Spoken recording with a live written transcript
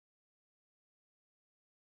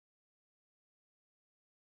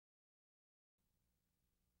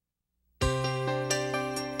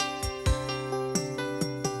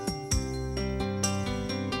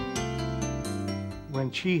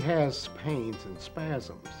when she has pains and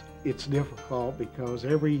spasms, it's difficult because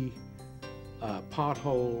every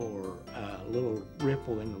pothole or little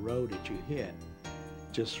ripple in the road that you hit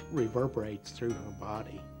just reverberates through her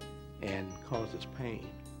body and causes pain.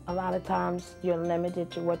 A lot of times you're limited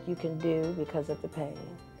to what you can do because of the pain.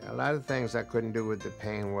 A lot of things I couldn't do with the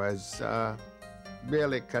pain was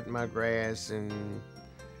really cut my grass and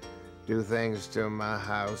do things to my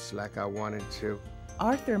house like I wanted to.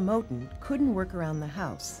 Arthur Moten couldn't work around the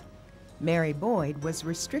house. Mary Boyd was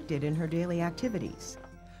restricted in her daily activities.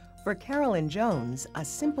 For Carolyn Jones, a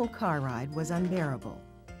simple car ride was unbearable.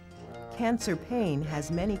 Cancer pain has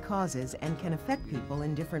many causes and can affect people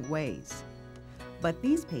in different ways. But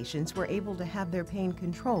these patients were able to have their pain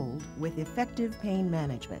controlled with effective pain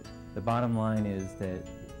management. The bottom line is that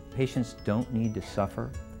patients don't need to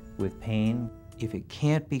suffer with pain. If it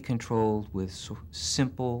can't be controlled with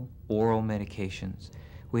simple oral medications,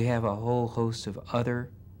 we have a whole host of other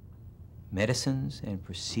medicines and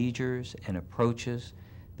procedures and approaches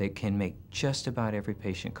that can make just about every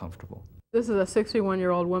patient comfortable. This is a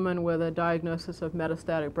 61-year-old woman with a diagnosis of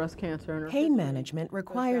metastatic breast cancer. Pain management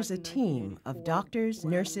requires a team of doctors,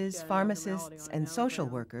 nurses, pharmacists, and social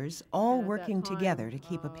workers all working together to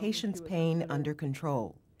keep a patient's pain under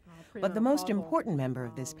control. But the most important member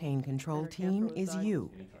of this pain control team is you,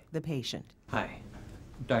 the patient. Hi,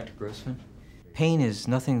 I'm Dr. Grossman. Pain is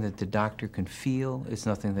nothing that the doctor can feel, it's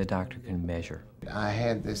nothing the doctor can measure. I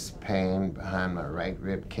had this pain behind my right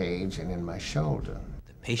rib cage and in my shoulder.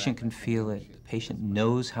 The patient can feel it, the patient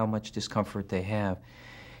knows how much discomfort they have,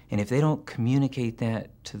 and if they don't communicate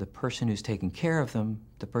that to the person who's taking care of them,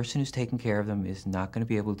 the person who's taking care of them is not going to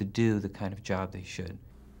be able to do the kind of job they should.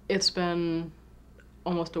 It's been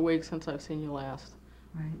almost a week since I've seen you last.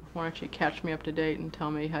 Right. Why don't you catch me up to date and tell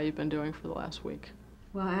me how you've been doing for the last week?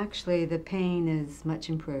 Well, actually, the pain is much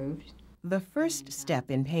improved. The first step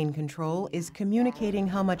in pain control is communicating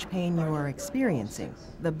how much pain you are experiencing.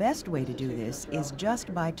 The best way to do this is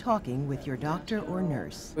just by talking with your doctor or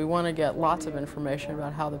nurse. We want to get lots of information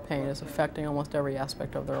about how the pain is affecting almost every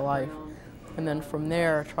aspect of their life. And then from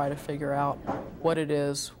there, try to figure out what it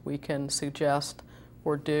is we can suggest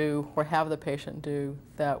or do or have the patient do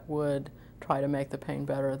that would try to make the pain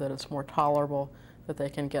better, that it's more tolerable, that they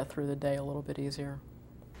can get through the day a little bit easier.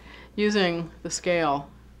 Using the scale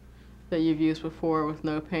that you've used before with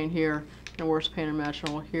no pain here and worst pain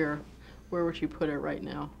imaginable here, where would you put it right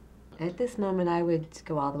now? At this moment, I would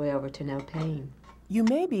go all the way over to no pain. You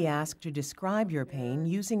may be asked to describe your pain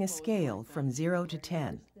using a scale from 0 to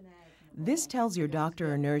 10. This tells your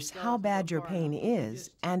doctor or nurse how bad your pain is,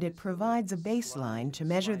 and it provides a baseline to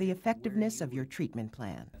measure the effectiveness of your treatment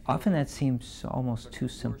plan. Often that seems almost too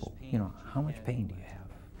simple. You know, how much pain do you have?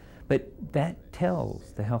 But that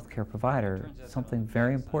tells the healthcare provider something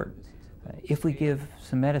very important. If we give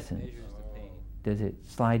some medicines, does it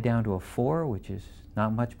slide down to a 4, which is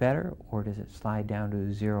not much better, or does it slide down to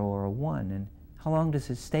a 0 or a 1? And how long does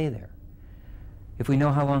it stay there? If we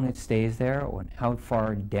know how long it stays there or how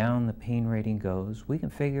far down the pain rating goes, we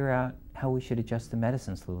can figure out how we should adjust the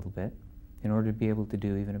medicines a little bit in order to be able to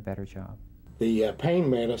do even a better job. The pain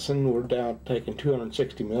medicine, we're down taking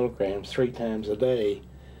 260 milligrams 3 times a day.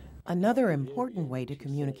 Another important way to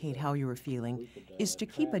communicate how you are feeling is to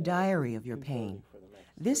keep a diary of your pain.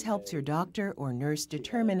 This helps your doctor or nurse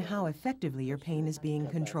determine how effectively your pain is being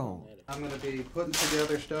controlled. I'm going to be putting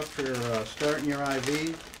together stuff for starting your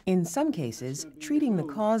IV. In some cases, treating the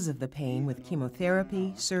cause of the pain with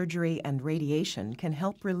chemotherapy, surgery, and radiation can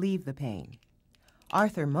help relieve the pain.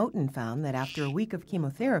 Arthur Moten found that after a week of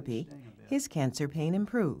chemotherapy, his cancer pain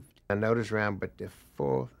improved. I noticed around but the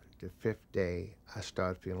 4th to 5th day, I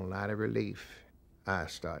started feeling a lot of relief. I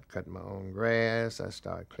started cutting my own grass, I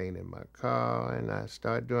started cleaning my car, and I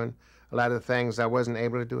started doing a lot of things I wasn't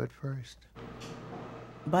able to do at first.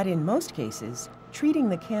 But in most cases, treating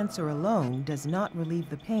the cancer alone does not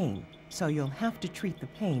relieve the pain, so you'll have to treat the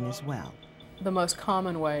pain as well. The most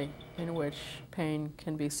common way in which pain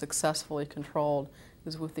can be successfully controlled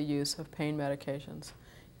is with the use of pain medications.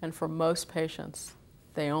 And for most patients,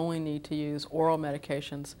 they only need to use oral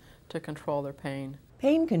medications to control their pain.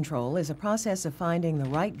 Pain control is a process of finding the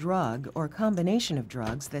right drug or combination of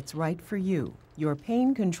drugs that's right for you. Your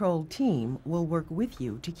pain control team will work with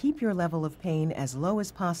you to keep your level of pain as low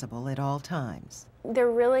as possible at all times. There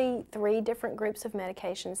are really 3 different groups of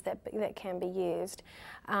medications that can be used.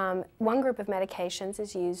 One group of medications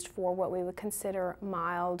is used for what we would consider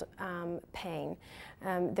mild pain.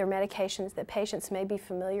 They're medications that patients may be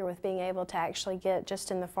familiar with being able to actually get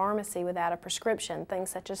just in the pharmacy without a prescription, things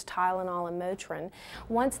such as Tylenol and Motrin.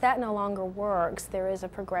 Once that no longer works, there is a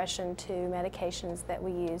progression to medications that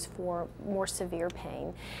we use for more severe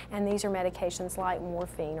pain. And these are medications like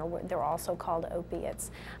morphine, or they're also called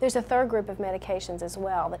opiates. There's a third group of medications as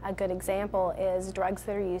well. A good example is drugs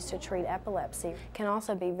that are used to treat epilepsy can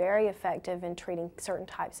also be very effective in treating certain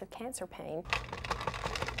types of cancer pain.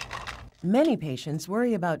 Many patients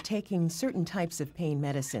worry about taking certain types of pain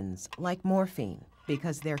medicines, like morphine,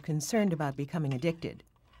 because they're concerned about becoming addicted.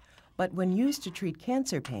 But when used to treat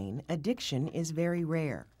cancer pain, addiction is very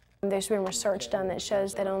rare. There's been research done that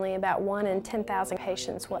shows that only about 1 in 10,000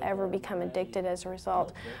 patients will ever become addicted as a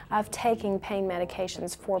result of taking pain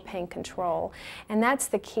medications for pain control. And that's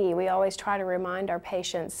the key. We always try to remind our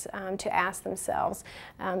patients to ask themselves,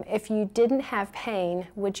 if you didn't have pain,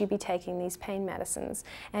 would you be taking these pain medicines?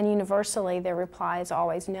 And universally, their reply is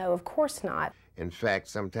always no, of course not. In fact,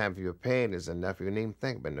 sometimes your pain is enough, you don't even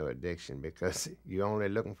think about no addiction because you're only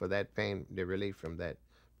looking for that pain, the relief from that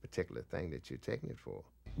particular thing that you're taking it for.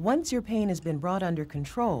 Once your pain has been brought under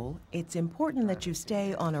control, it's important that you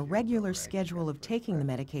stay on a regular schedule of taking the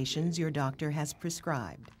medications your doctor has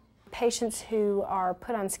prescribed. Patients who are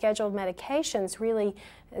put on scheduled medications really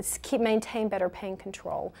maintain better pain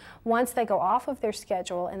control. Once they go off of their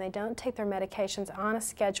schedule and they don't take their medications on a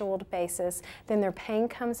scheduled basis, then their pain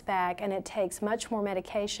comes back, and it takes much more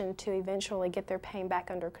medication to eventually get their pain back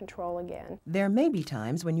under control again. There may be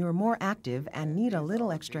times when you're more active and need a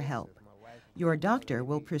little extra help. Your doctor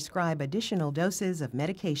will prescribe additional doses of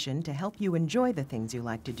medication to help you enjoy the things you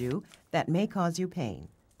like to do that may cause you pain.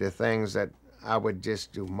 The things that I would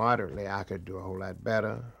just do moderately, I could do a whole lot better,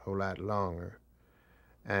 a whole lot longer.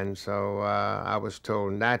 And so I was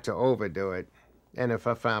told not to overdo it. And if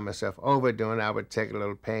I found myself overdoing it, I would take a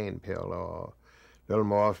little pain pill or a little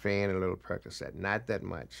morphine, a little Percocet. Not that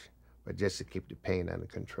much, but just to keep the pain under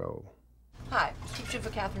control. Hi, teacher for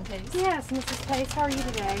Catherine Pace. Yes, Mrs. Pace, how are you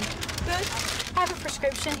today? Good. I have a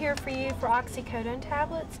prescription here for you for oxycodone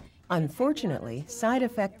tablets. Unfortunately, side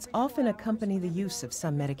effects often accompany the use of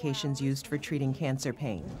some medications used for treating cancer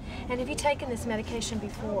pain. And have you taken this medication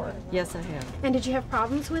before? Yes, I have. And did you have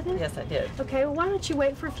problems with it? Yes, I did. Okay, well, why don't you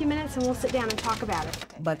wait for a few minutes and we'll sit down and talk about it.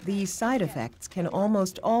 But these side effects can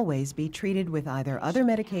almost always be treated with either other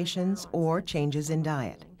medications or changes in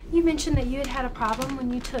diet. You mentioned that you had had a problem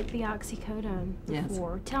when you took the oxycodone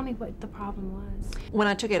before. Yes. Tell me what the problem was. When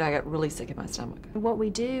I took it, I got really sick in my stomach. What we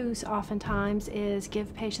do oftentimes is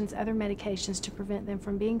give patients other medications to prevent them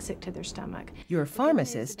from being sick to their stomach. Your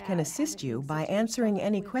pharmacist can assist you by answering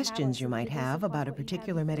any questions you might have about a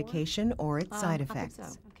particular medication or its side effects. I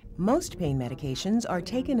think so. Most pain medications are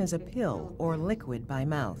taken as a pill or liquid by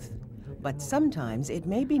mouth, but sometimes it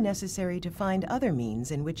may be necessary to find other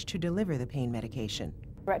means in which to deliver the pain medication.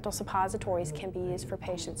 Rectal suppositories can be used for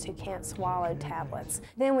patients who can't swallow tablets.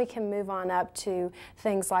 Then we can move on up to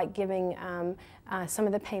things like giving some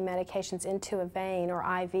of the pain medications into a vein, or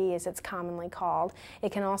IV as it's commonly called.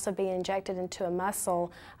 It can also be injected into a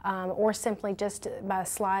muscle or simply just by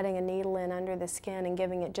sliding a needle in under the skin and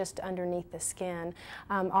giving it just underneath the skin.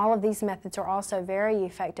 All of these methods are also very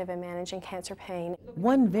effective in managing cancer pain.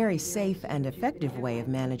 One very safe and effective way of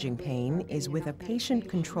managing pain is with a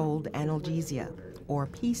patient-controlled analgesia, or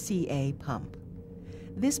PCA pump.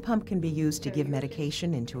 This pump can be used to give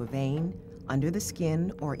medication into a vein, under the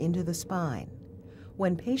skin, or into the spine.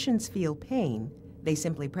 When patients feel pain, they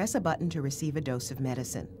simply press a button to receive a dose of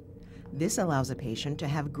medicine. This allows a patient to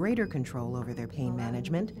have greater control over their pain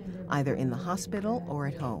management, either in the hospital or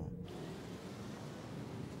at home.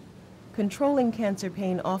 Controlling cancer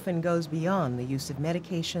pain often goes beyond the use of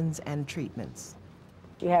medications and treatments.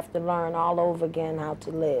 You have to learn all over again how to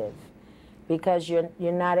live, because you're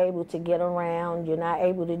not able to get around, you're not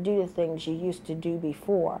able to do the things you used to do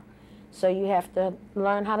before. So you have to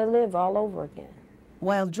learn how to live all over again.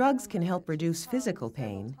 While drugs can help reduce physical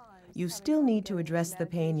pain, you still need to address the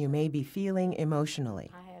pain you may be feeling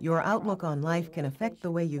emotionally. Your outlook on life can affect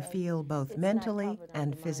the way you feel both mentally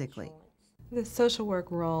and physically. The social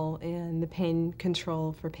work role in the pain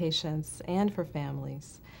control for patients and for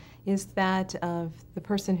families is that of the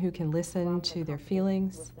person who can listen to their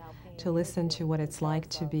feelings, to listen to what it's like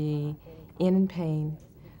to be in pain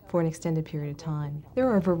for an extended period of time. There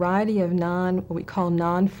are a variety of what we call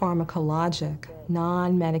non-pharmacologic,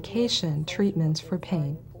 non-medication treatments for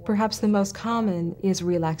pain. Perhaps the most common is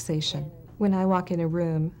relaxation. When I walk in a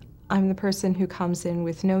room, I'm the person who comes in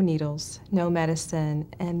with no needles, no medicine,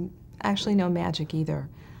 and actually no magic either.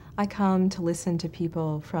 I come to listen to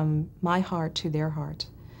people from my heart to their heart,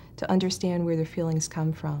 to understand where their feelings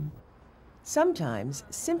come from. Sometimes,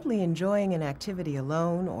 simply enjoying an activity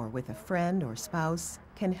alone or with a friend or spouse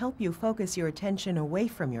can help you focus your attention away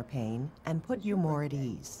from your pain and put you more at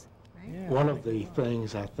ease. One of the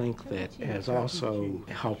things I think that has also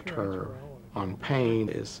helped her on pain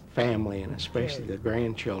is family, and especially the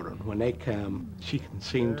grandchildren. When they come, she can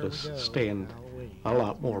seem to stand a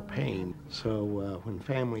lot more pain. So when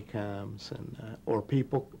family comes and or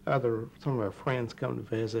some of our friends come to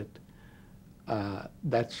visit,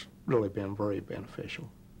 that's really been very beneficial.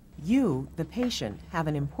 You, the patient, have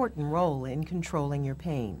an important role in controlling your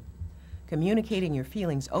pain. Communicating your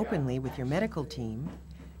feelings openly with your medical team,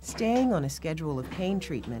 staying on a schedule of pain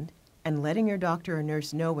treatment, and letting your doctor or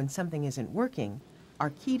nurse know when something isn't working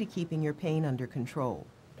are key to keeping your pain under control.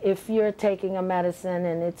 If you're taking a medicine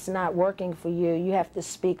and it's not working for you, you have to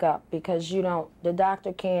speak up, because the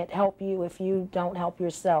doctor can't help you if you don't help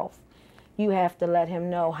yourself. You have to let him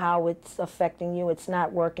know how it's affecting you, it's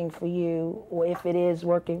not working for you, or if it is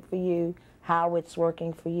working for you, how it's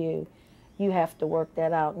working for you. You have to work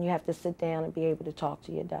that out, and you have to sit down and be able to talk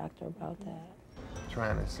to your doctor about that.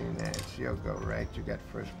 Trying to see that she'll go right. You got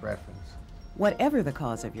first preference. Whatever the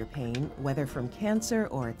cause of your pain, whether from cancer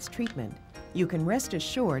or its treatment, you can rest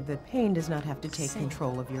assured that pain does not have to take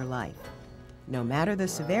control of your life. No matter the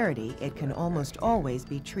severity, it can almost always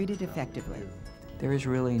be treated effectively. There is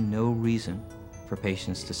really no reason for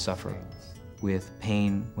patients to suffer with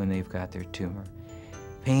pain when they've got their tumor.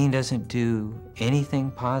 Pain doesn't do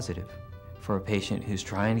anything positive for a patient who's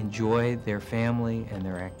trying to enjoy their family and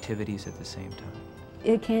their activities at the same time.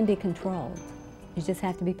 It can be controlled. You just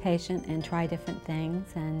have to be patient and try different things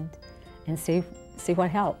and see what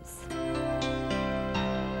helps.